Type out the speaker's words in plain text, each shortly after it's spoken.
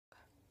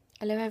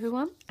Hello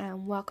everyone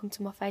and welcome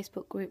to my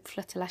Facebook group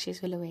Flutter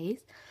Lashes with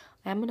Louise.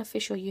 I am an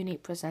official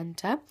unique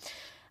presenter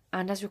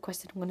and as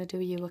requested I'm going to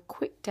do you a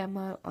quick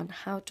demo on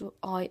how do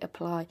I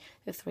apply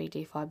the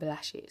 3D fiber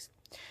lashes.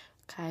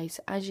 Okay,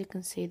 so as you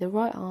can see, the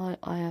right eye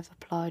I have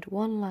applied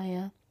one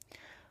layer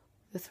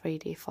of the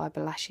 3D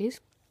fiber lashes.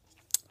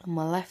 On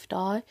my left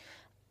eye,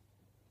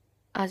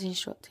 as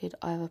instructed,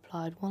 I have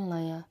applied one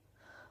layer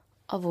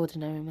of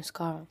ordinary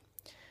mascara.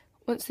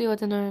 Once the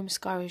ordinary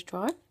mascara is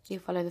dry, you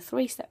follow the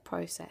 3-step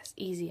process,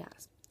 easy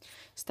as.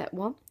 Step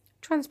 1,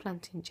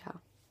 transplanting gel.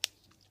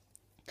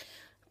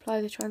 Apply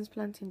the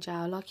transplanting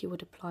gel like you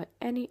would apply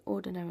any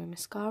ordinary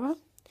mascara,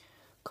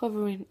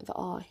 covering the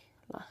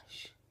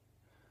eyelash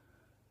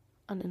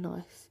and a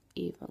nice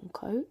even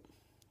coat.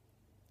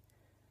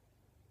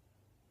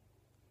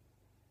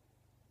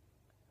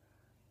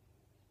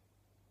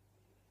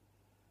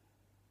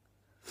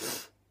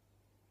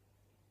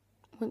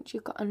 Once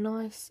you've got a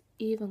nice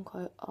even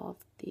coat of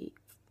the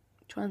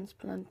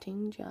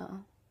transplanting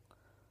gel,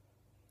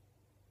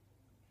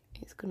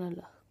 it's going to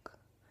look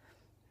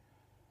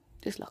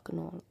just like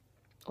an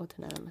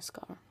ordinary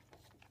mascara.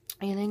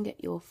 You then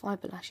get your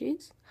fiber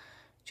lashes,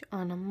 which are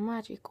on a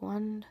magic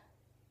wand,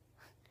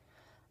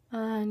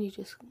 and you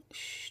just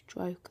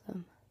stroke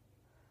them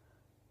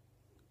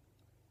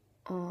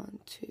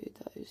onto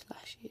those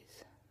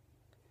lashes.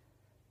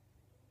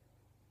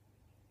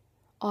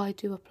 I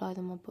do apply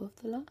them above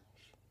the lash.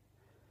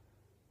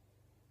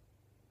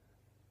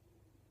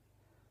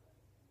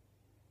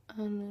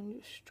 And then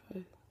just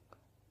stroke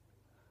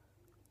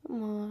them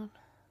on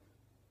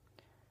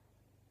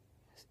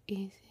as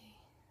easy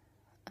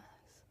as.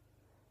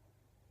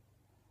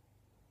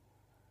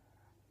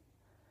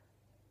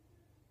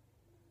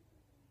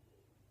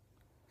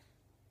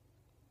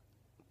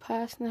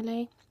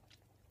 Personally,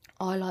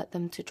 I like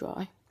them to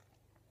dry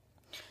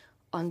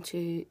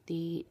onto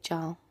the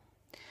gel.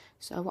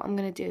 So what I'm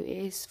going to do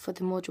is, for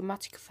the more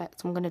dramatic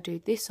effect, I'm going to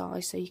do this eye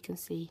so you can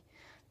see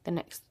the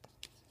next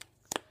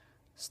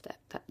step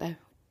that they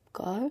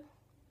go. So you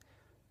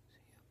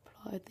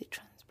apply the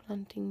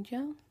transplanting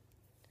gel,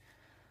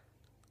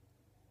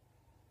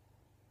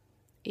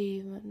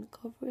 even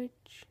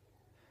coverage,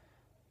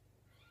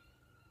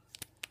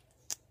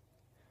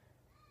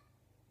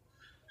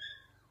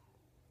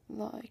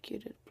 like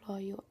you'd apply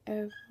your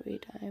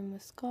everyday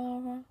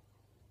mascara.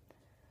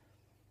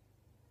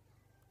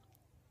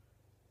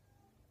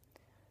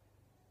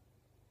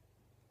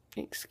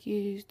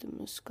 Excuse the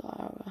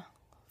mascara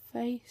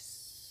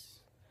face.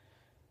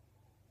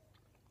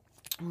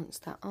 Once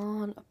that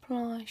on,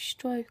 apply,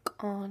 stroke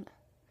on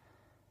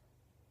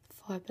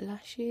fiber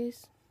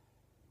lashes.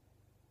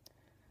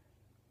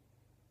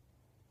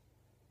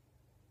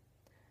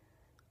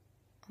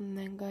 I'm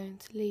then going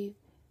to leave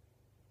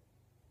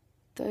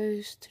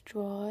those to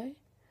dry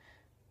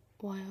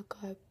while I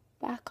go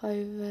back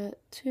over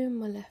to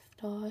my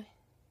left eye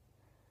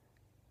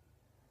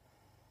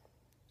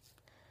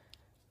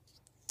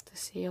to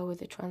seal with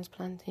the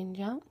transplanting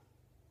gel.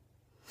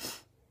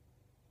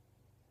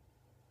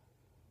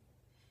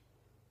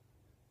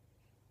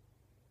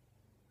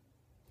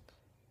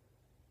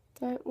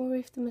 Don't worry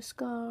if the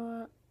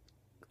mascara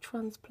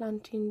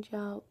transplanting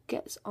gel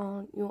gets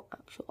on your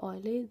actual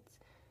eyelids.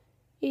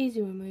 Easy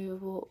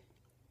removal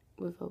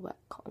with a wet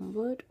cotton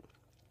bud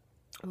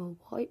or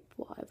wipe,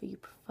 whatever you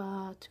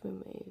prefer to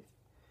remove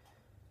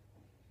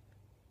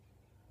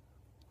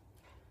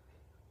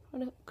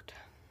product.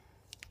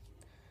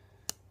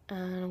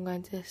 And I'm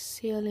going to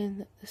seal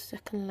in the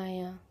second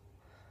layer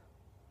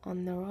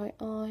on the right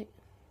eye.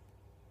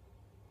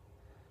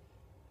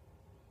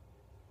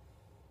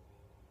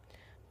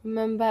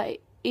 Remember,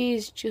 it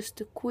is just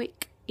a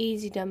quick,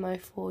 easy demo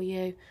for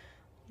you.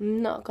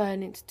 I'm not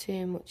going into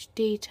too much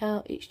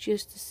detail, it's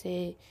just to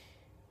see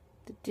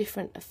the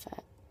different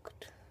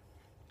effect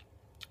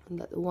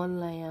that the 1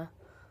 layer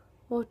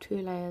or 2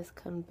 layers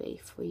can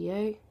be for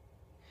you.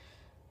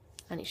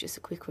 And it's just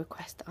a quick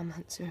request that I'm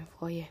answering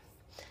for you.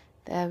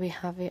 There we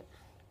have it.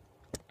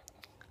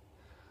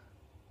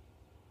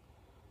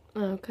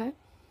 Okay,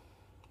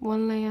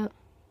 1 layer,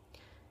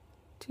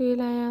 2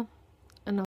 layer,